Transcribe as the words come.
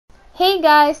Hey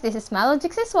guys, this is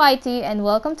MalogixSYT and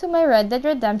welcome to my Red Dead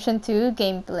Redemption 2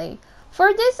 gameplay.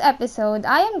 For this episode,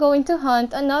 I am going to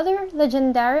hunt another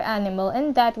legendary animal,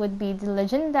 and that would be the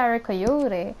legendary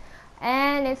Coyote.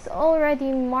 And it's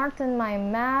already marked on my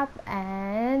map,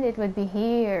 and it would be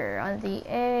here on the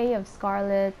A of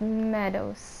Scarlet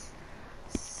Meadows.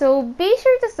 So be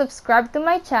sure to subscribe to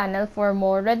my channel for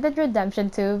more Red Dead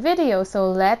Redemption 2 videos, so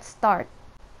let's start.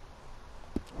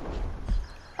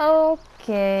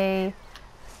 Okay,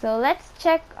 so let's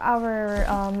check our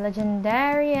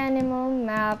legendary animal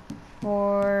map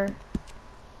for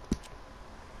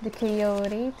the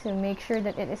Coyote to make sure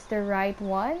that it is the right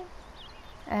one.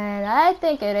 And I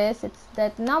think it is. It's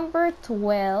that number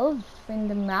 12 in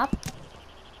the map.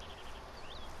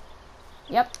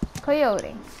 Yep,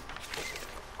 Coyote.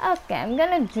 Okay, I'm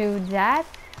gonna do that.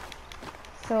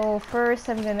 So first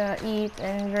I'm gonna eat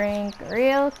and drink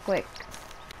real quick.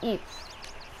 Eat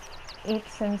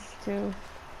some stew.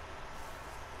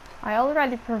 I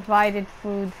already provided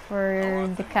food for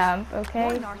the camp,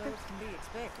 okay?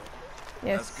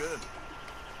 Yes. That's good.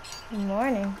 Good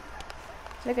morning.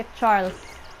 Look at Charles.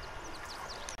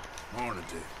 Morning,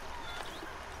 Dick.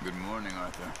 Good morning,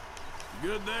 Arthur.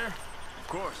 Good there? Of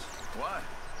course. Why?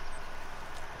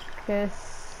 Because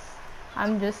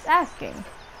I'm just asking.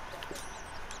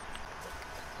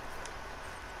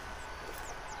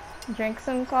 Drink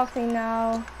some coffee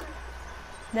now.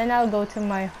 Then I'll go to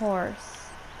my horse.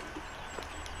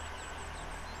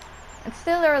 It's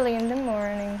still early in the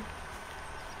morning.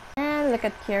 And look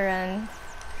at Kieran.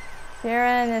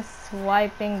 Kieran is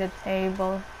wiping the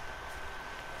table.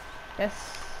 Yes.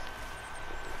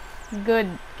 Good,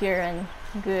 Kieran.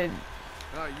 Good.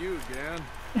 Not you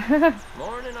again.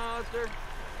 Morning, Arthur.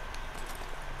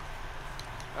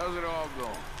 How's it all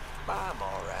going? I'm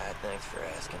alright, thanks for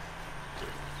asking.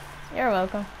 You're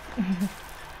welcome.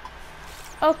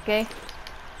 Okay.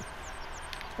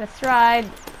 Let's ride.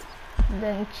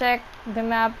 Then check the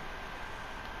map.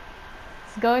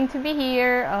 It's going to be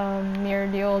here, near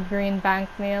the old Green Bank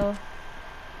Mill.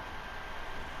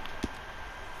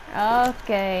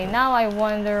 Okay, now I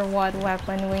wonder what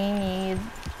weapon we need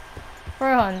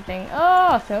for hunting.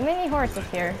 Oh, so many horses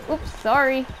here. Oops,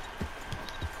 sorry.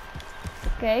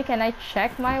 Okay, can I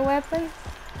check my weapon?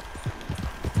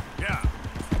 Yeah.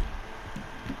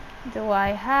 Do I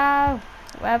have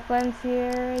weapons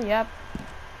here? Yep.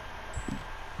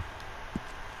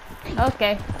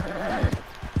 Okay.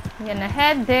 I'm gonna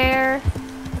head there.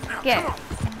 Let's get it.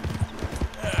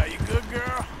 Yeah, you good,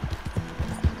 girl?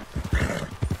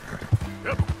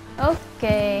 Yep.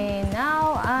 Okay,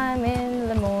 now I'm in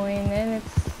Lemoyne and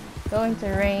it's going to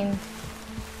rain.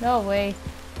 No way.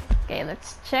 Okay,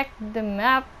 let's check the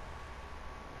map.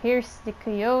 Here's the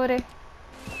Coyote.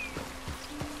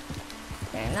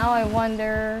 Okay, now I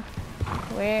wonder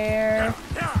where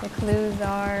the clues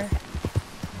are.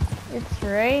 It's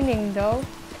raining though.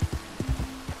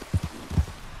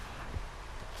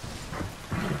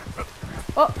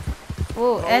 Oh!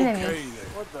 Ooh, enemies. Okay, then.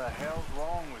 What the hell's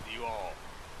wrong with you all?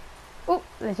 Ooh,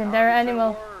 legendary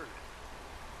animal.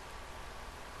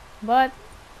 But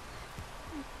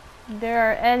there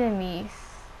are enemies.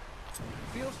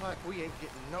 Feels like we ain't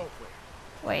getting nowhere.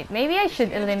 Wait, maybe I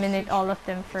should eliminate all of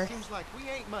them first. Seems like we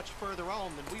ain't much further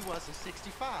on than we was in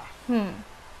 65.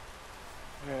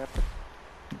 Yeah.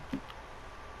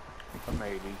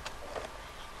 Maybe.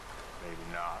 Maybe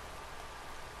not.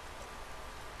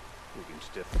 We can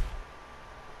still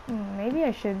Maybe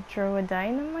I should throw a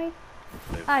dynamite?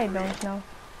 live I free. don't know.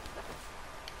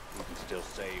 We can still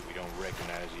say we don't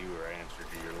recognize you or answer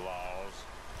to your laws.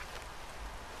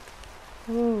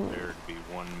 Ooh. There'd be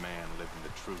one man living the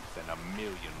truth and a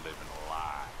million living a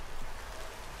lie.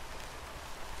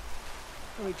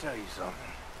 Let me tell you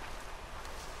something.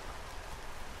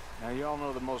 Now, you all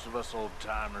know that most of us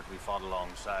old-timers, we fought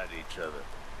alongside each other.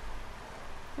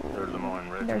 3rd Lemoyne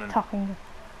They're Regiment, talking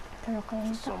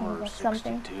the summer about of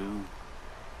something. '62.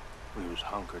 We was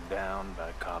hunkered down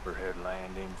by Copperhead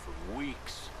Landing for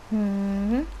weeks.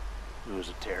 Mm-hmm. It was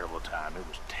a terrible time. It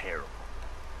was terrible.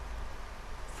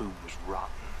 Food was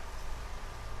rotten.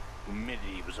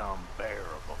 Humidity was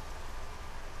unbearable.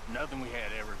 Nothing we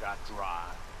had ever got dry.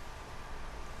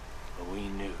 But we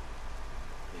knew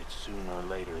that sooner or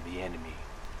later the enemy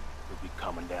would be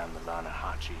coming down the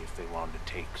Lanahachi if they wanted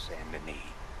to take Saint Denis.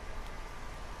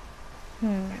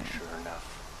 And sure enough,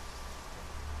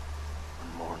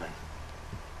 one morning,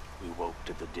 we woke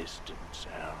to the distant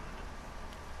sound,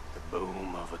 the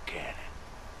boom of a cannon.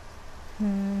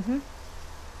 Mm-hmm.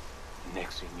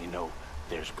 Next thing you know,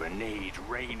 there's grenades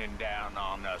raining down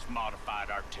on us, modified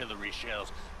artillery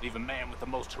shells, leave a man with the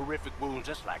most horrific wounds,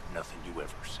 just like nothing you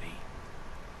ever seen.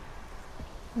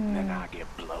 And then I get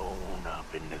blown up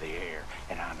into the air,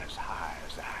 and I'm as high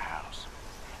as a house.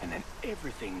 And then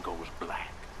everything goes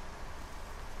black.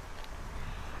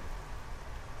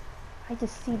 I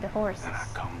just see the horses. And I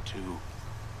come to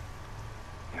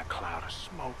in a cloud of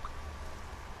smoke.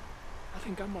 I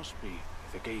think I must be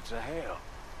at the gates of hell.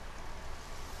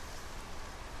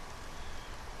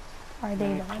 Are they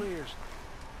Then it done? clears.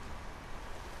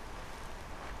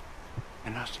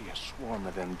 And I see a swarm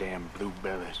of them damn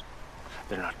bluebellies.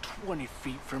 They're not 20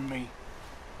 feet from me.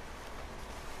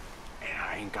 And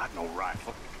I ain't got no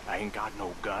rifle. I ain't got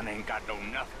no gun. I ain't got no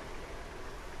nothing.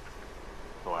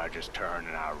 So I just turn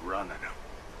and I run at them.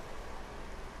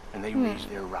 And they raise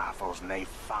their rifles and they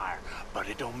fire, but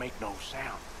it don't make no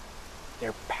sound.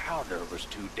 Their powder was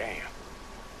too damp.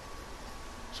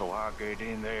 So I get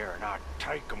in there and I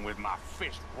take them with my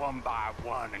fist one by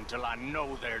one until I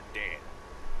know they're dead.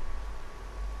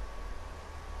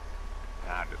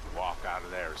 And I just walk out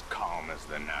of there as calm as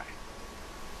the night.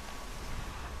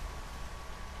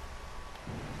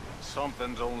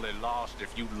 Something's only lost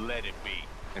if you let it be.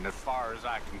 And as far as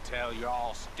I can tell, you're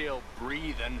all still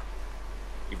breathing,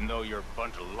 even though you're a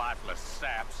bunch of lifeless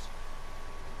saps.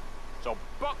 So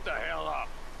buck the hell up.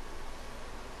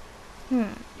 You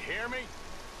hear me?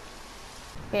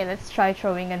 Okay, let's try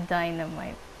throwing a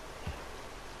dynamite.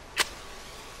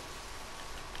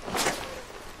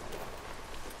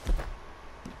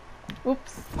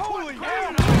 Oops. Holy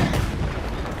hell!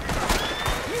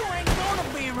 You ain't gonna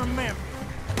be remembered.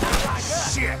 Like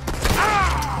us. Shit!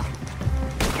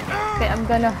 Okay, I'm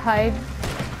gonna hide.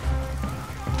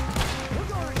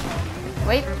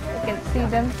 Wait, I can see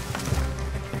them.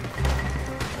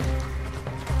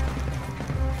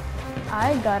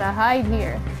 I gotta hide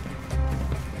here.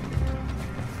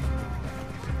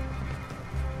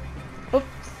 Oops.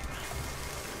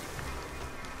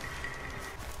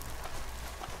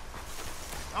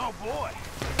 Oh boy!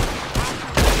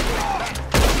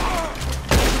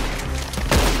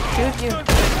 Shoot you.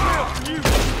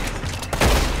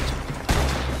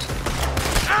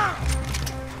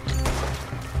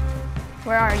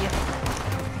 Where are you?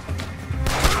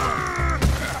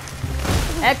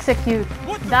 Execute.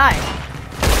 Die.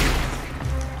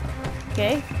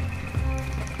 Okay.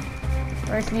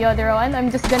 Where's the other one? I'm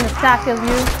just gonna tackle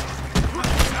you.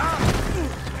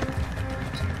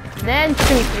 Then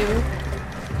shoot you.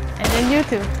 And then you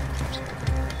too.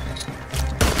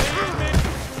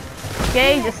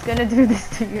 Okay, just gonna do this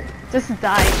to you. Just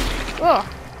die. Oh.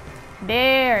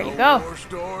 There you go. No more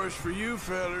stories for you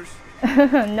fellers.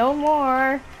 No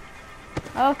more.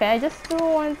 Okay, I just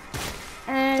don't want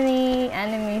any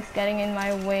enemies getting in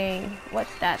my way.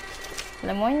 What's that?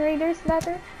 Lemoyne Raiders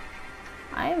letter?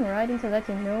 I am writing to let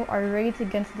you know our raids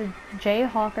against the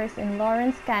Jayhawkers in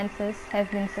Lawrence, Kansas have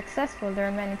been successful. There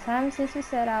are many times since we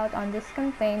set out on this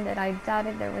campaign that I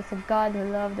doubted there was a God who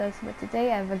loved us, but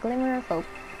today I have a glimmer of hope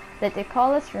that they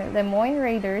call us Lemoyne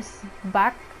Raiders,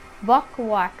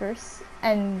 buckwhackers,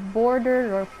 and border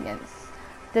ruffians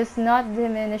does not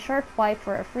diminish our fight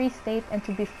for a free state and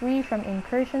to be free from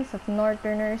incursions of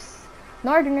Northerners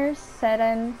set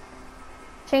on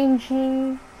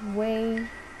changing way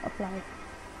of life.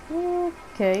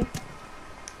 Okay.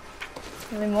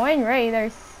 Lemoyne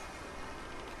Raiders.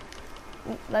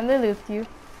 Let me loot you.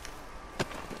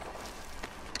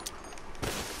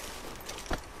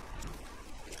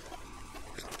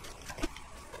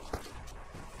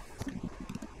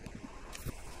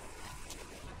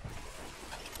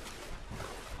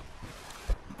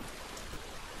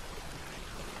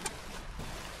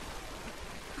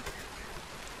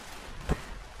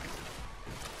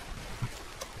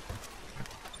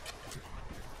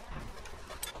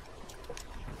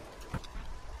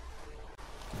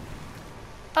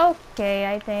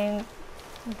 Okay, I think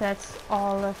that's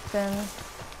all of them.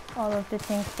 All of the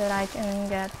things that I can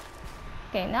get.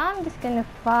 Okay, now I'm just gonna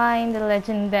find the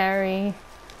legendary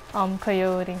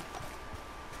Coyote.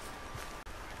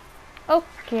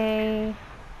 Okay.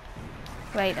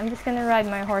 Wait, I'm just gonna ride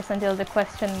my horse until the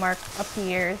question mark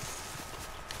appears.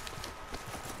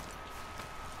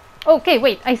 Okay,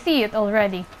 wait, I see it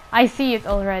already. I see it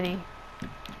already.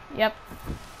 Yep.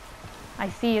 I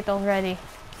see it already.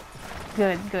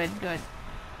 Good, good, good.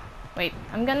 Wait,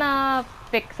 I'm gonna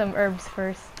pick some herbs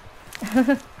first.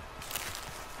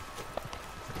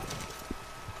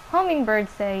 Hummingbird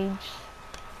sage.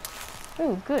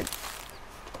 Ooh, good.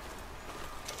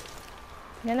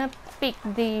 I'm gonna pick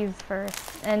these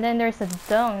first. And then there's a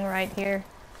dung right here.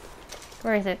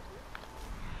 Where is it?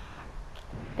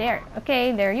 There.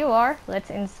 Okay, there you are. Let's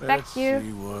inspect you. Let's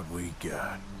see what we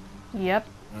got. Yep.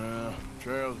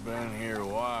 Trail's been here a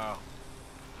while.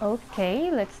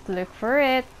 Okay, let's look for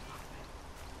it.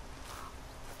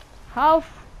 How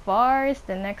far is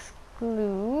the next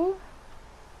clue?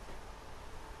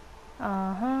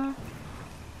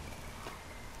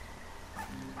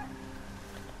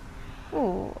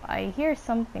 Ooh, I hear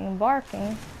something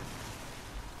barking.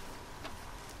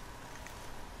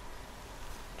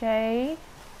 Okay.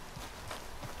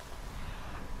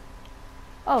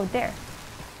 Oh, there.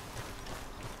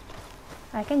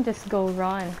 I can just go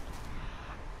run.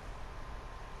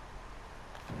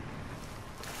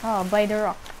 Oh, by the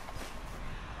rock.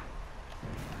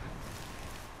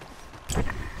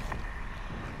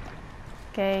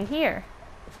 Okay, here.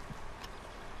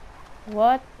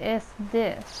 What is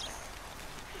this?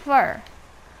 Fur.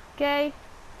 Okay.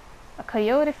 A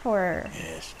coyote fur.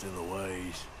 Yeah, still a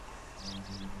ways.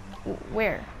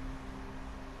 Where?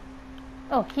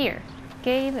 Oh, here.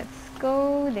 Okay, let's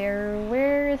go there.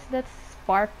 Where is that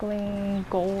sparkling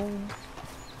gold?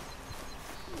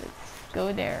 Let's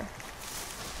go there.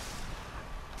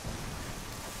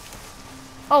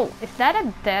 Oh, is that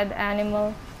a dead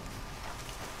animal?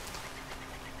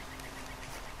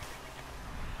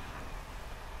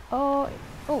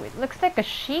 Oh, it looks like a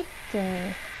sheep to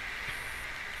me.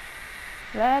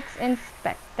 Let's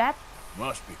inspect that.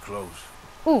 Must be close.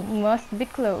 Ooh, must be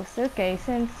close. Okay,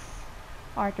 since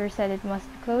Arthur said it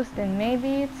must be close, then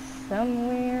maybe it's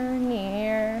somewhere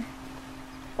near.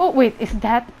 Oh, wait, is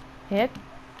that it?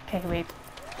 Okay, wait.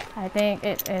 I think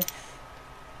it is.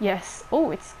 Yes.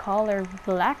 Oh, it's color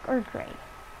black or gray.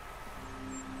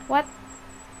 What?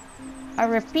 A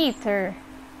repeater.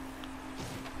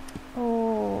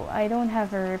 Oh, I don't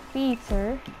have a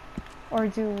repeater. Or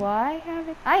do I have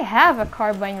it? I have a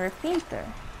carbine repeater.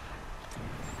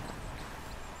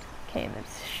 Okay,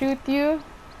 let's shoot you.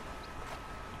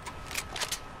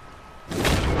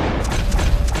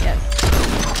 Yes.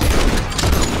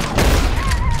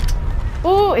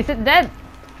 Ooh, is it dead?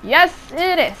 Yes,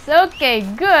 it is. Okay,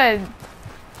 good.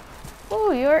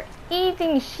 Ooh, you're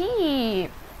eating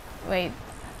sheep. Wait.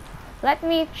 Let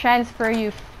me transfer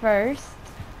you first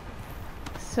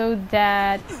so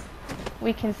that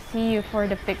we can see you for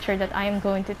the picture that I am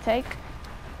going to take.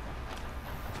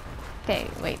 Okay,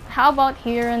 wait. How about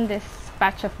here on this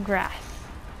patch of grass?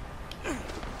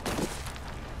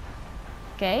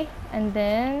 Okay, and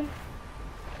then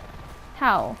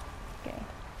how? Okay.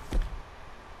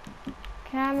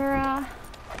 Camera.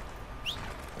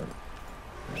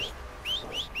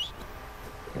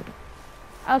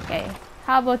 Okay,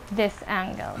 how about this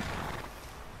angle?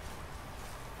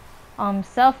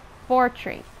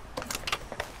 Self-portrait.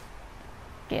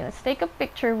 Okay, let's take a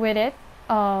picture with it.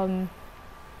 Other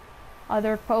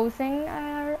posing,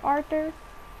 Arthur.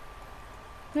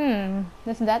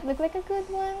 Does that look like a good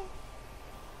one?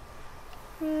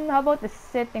 How about the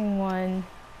sitting one?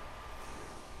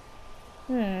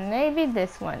 Maybe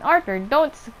this one. Arthur,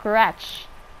 don't scratch.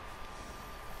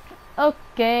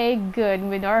 Okay, good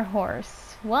with our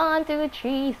horse. 1, 2,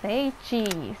 3, say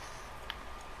cheese.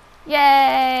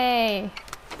 Yay!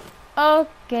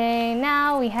 Okay,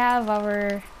 now we have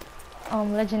our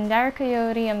legendary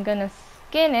coyote. I'm gonna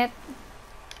skin it.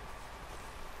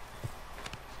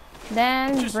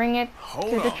 Then Just bring it to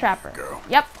the on, trapper. girl.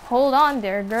 Yep, hold on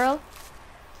there, girl.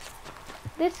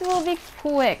 This will be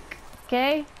quick,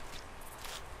 okay?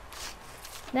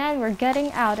 Then we're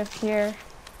getting out of here.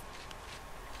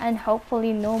 And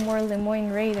hopefully no more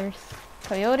Lemoyne Raiders.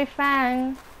 Coyote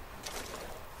Fang.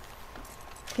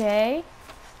 Okay,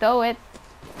 stow it.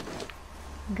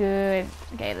 Good.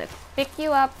 Okay, let's pick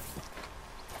you up.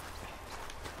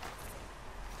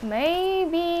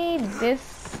 Maybe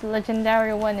this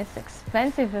legendary one is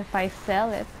expensive if I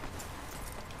sell it.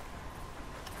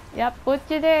 Yep, put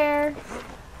you there.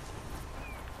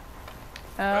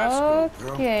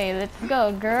 Okay, let's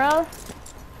go, girl.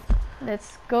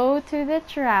 Let's go to the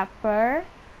trapper.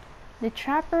 The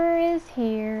trapper is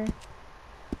here.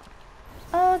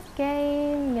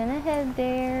 Okay, I'm gonna head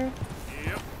there.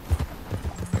 Yep.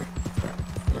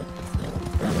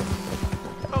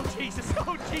 Oh, Jesus.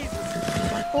 Oh, Jesus.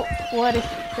 Oh, what is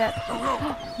that?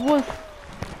 Wolf.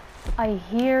 I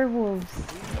hear wolves.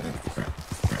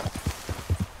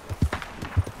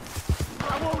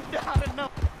 I won't die to know.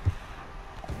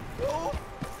 Oh,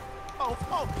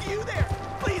 oh, you there.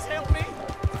 Please help me.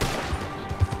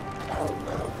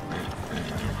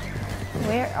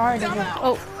 Where are the wolves?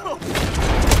 Oh.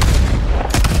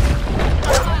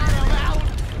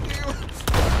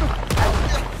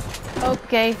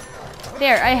 Okay.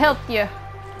 There, I helped you.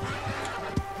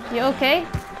 You okay?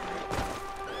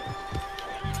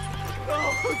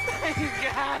 Oh, thank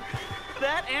God.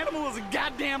 That animal was a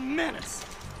goddamn menace.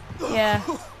 Yeah.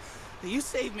 You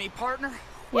saved me, partner.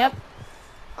 Yep.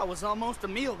 I was almost a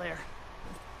meal there.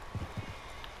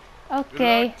 Good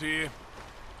Okay. luck to you.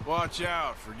 Watch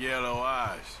out for yellow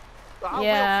eyes. I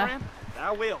Yeah. will, friend.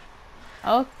 I will.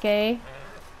 Okay.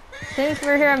 Since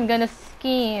we're here, I'm gonna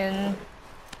skin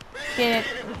it.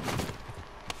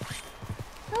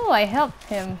 Oh, I helped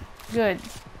him. Good.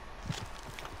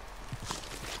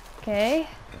 Okay.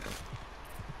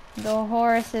 The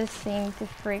horses seem to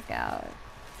freak out.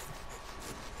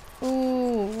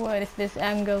 Ooh, what is this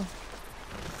angle?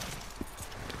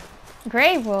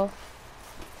 Grey wolf.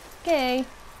 Okay.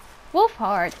 Wolf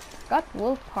heart. Got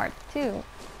wolf heart too.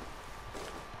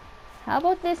 How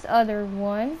about this other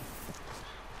one?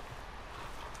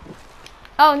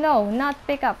 Oh no, not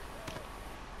pick up.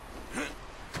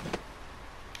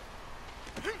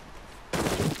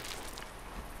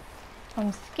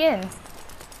 Skin.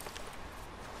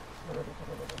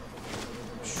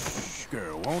 Shh,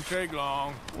 girl, won't take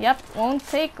long. Yep, won't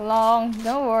take long.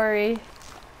 Don't worry.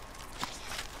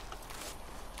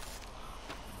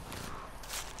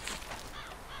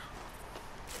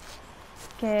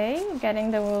 Okay,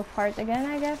 getting the wolf heart again,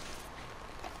 I guess.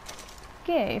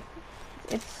 Okay,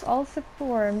 it's also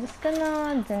poor. I'm just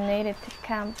gonna donate it to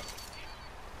camp.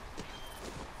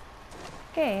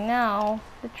 Okay, now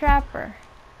the trapper.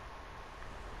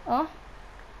 Oh,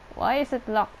 why is it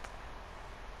locked?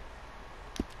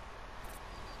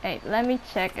 Hey, let me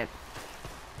check it.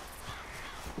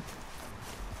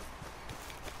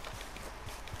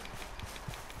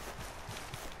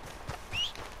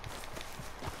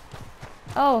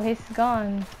 Oh, he's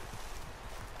gone.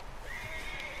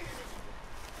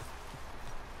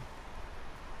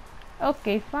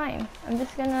 Okay, fine. I'm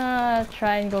just gonna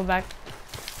try and go back.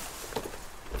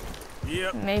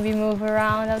 Yep. Maybe move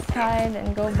around outside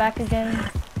and go back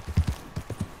again.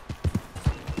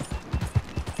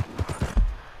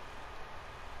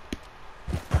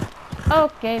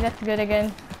 Okay, that's good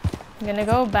again. I'm gonna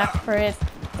go back for it.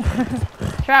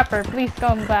 Trapper, please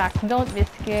come back. Don't be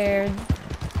scared.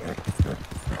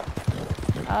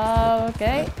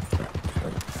 Okay.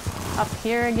 Up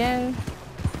here again.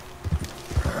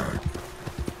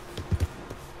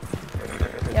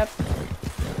 Yep.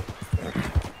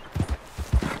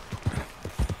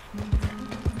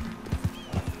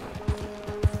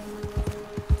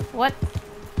 What?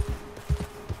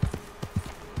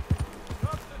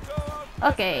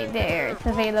 Okay, there, it's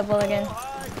available again.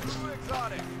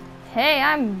 Hey,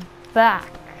 I'm back.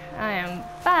 I am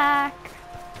back.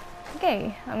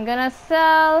 Okay, I'm gonna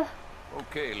sell.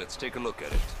 Okay, let's take a look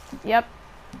at it. Yep.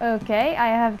 Okay, I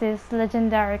have this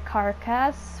legendary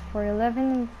carcass for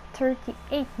 $1138.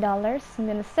 I'm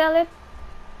gonna sell it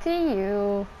to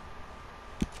you.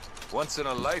 Once in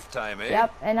a lifetime, eh?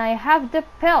 Yep, and I have the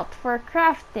pelt for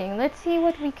crafting. Let's see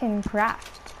what we can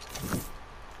craft.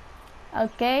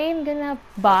 Okay, I'm gonna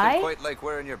buy. Nothing quite like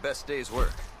wearing your best day's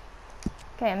work.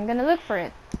 Okay, I'm gonna look for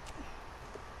it.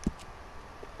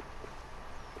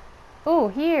 Oh,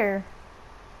 here.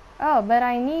 Oh, but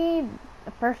I need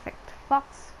a perfect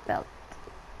fox belt.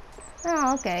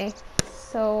 Oh, okay.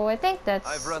 So I think that's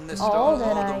I've run this all stall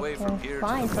that all the I way from can here to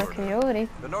find the for border. Coyote.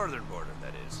 The northern border,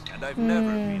 that is. And I've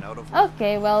never been out of work.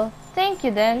 Okay, well, thank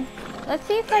you then. Let's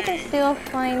see if I can still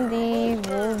find the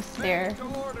wolves there.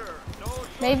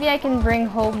 Maybe I can bring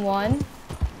home one.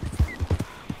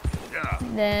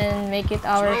 Then make it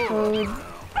our food.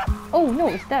 Oh no,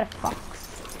 is that a fox?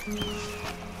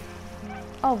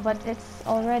 Oh, but it's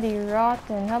already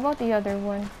rotten. How about the other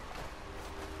one?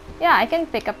 Yeah, I can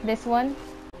pick up this one.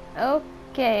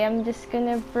 Okay, I'm just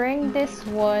gonna bring this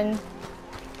one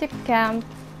to camp.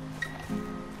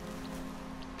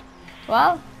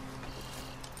 Well,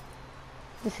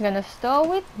 just gonna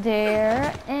stow it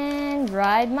there and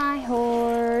ride my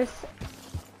horse.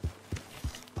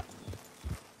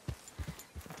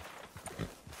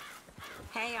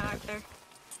 Hey, Arthur.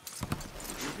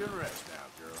 You can rest now,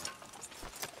 girl.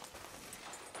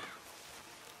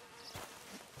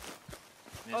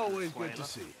 Always good to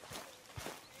see you.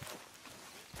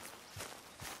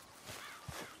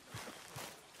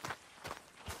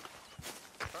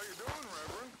 How you doing,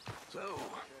 Reverend? So,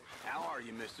 how are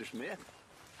you, Mr. Smith?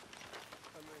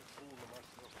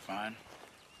 Fine.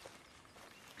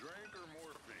 Drink or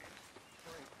morphine?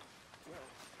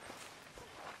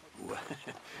 Well,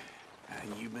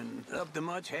 you been up to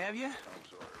much, have you? I'm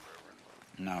sorry,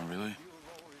 Reverend. Not really. You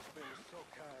have always been so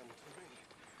kind to me.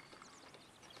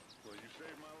 Well, you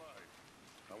saved my life.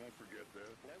 I won't forget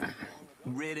that.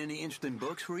 Read any interesting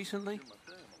books recently?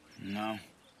 No. I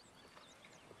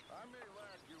may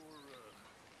lack your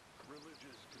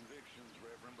religious convictions,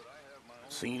 Reverend, but I have my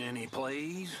own Seen any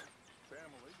plays?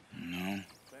 family. No.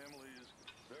 Family is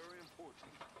very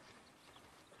important.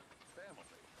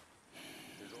 Family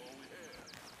is all we have.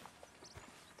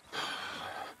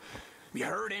 You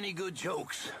heard any good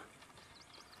jokes?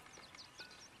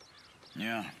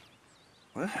 Yeah.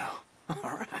 Well,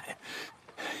 all right.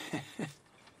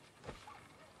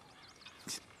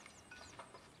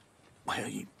 Well,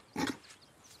 you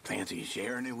fancy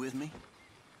sharing it with me?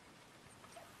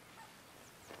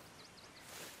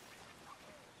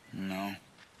 No.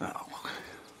 Oh.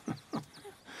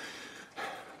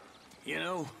 You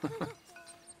know,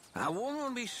 I wouldn't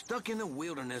want to be stuck in the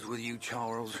wilderness with you,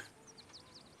 Charles.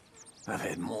 I've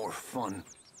had more fun,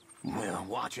 well,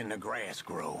 watching the grass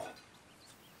grow.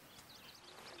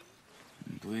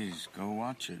 Please, go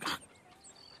watch it.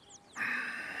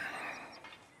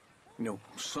 You know,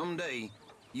 someday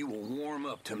you will warm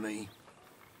up to me.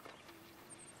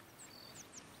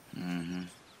 Mm-hmm.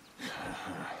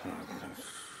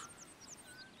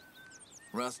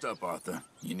 Rest up, Arthur.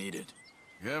 You need it.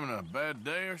 You having a bad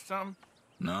day or something?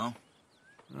 No?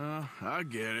 I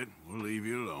get it. We'll leave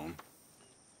you alone.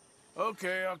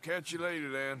 Okay, I'll catch you later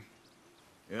then.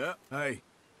 Yeah. Hey.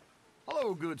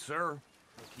 Hello, good sir.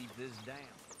 Keep this down.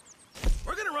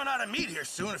 We're gonna run out of meat here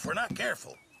soon if we're not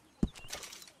careful.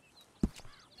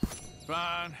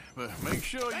 Fine, but make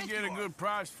sure you Thank get you, a good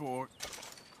price for it.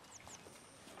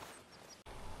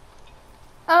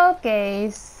 Okay,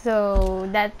 so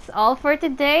that's all for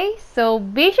today. So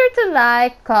be sure to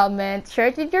like, comment, share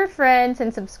it with your friends,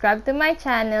 and subscribe to my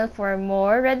channel for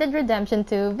more Red Dead Redemption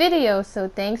 2 videos. So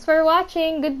thanks for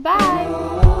watching. Goodbye!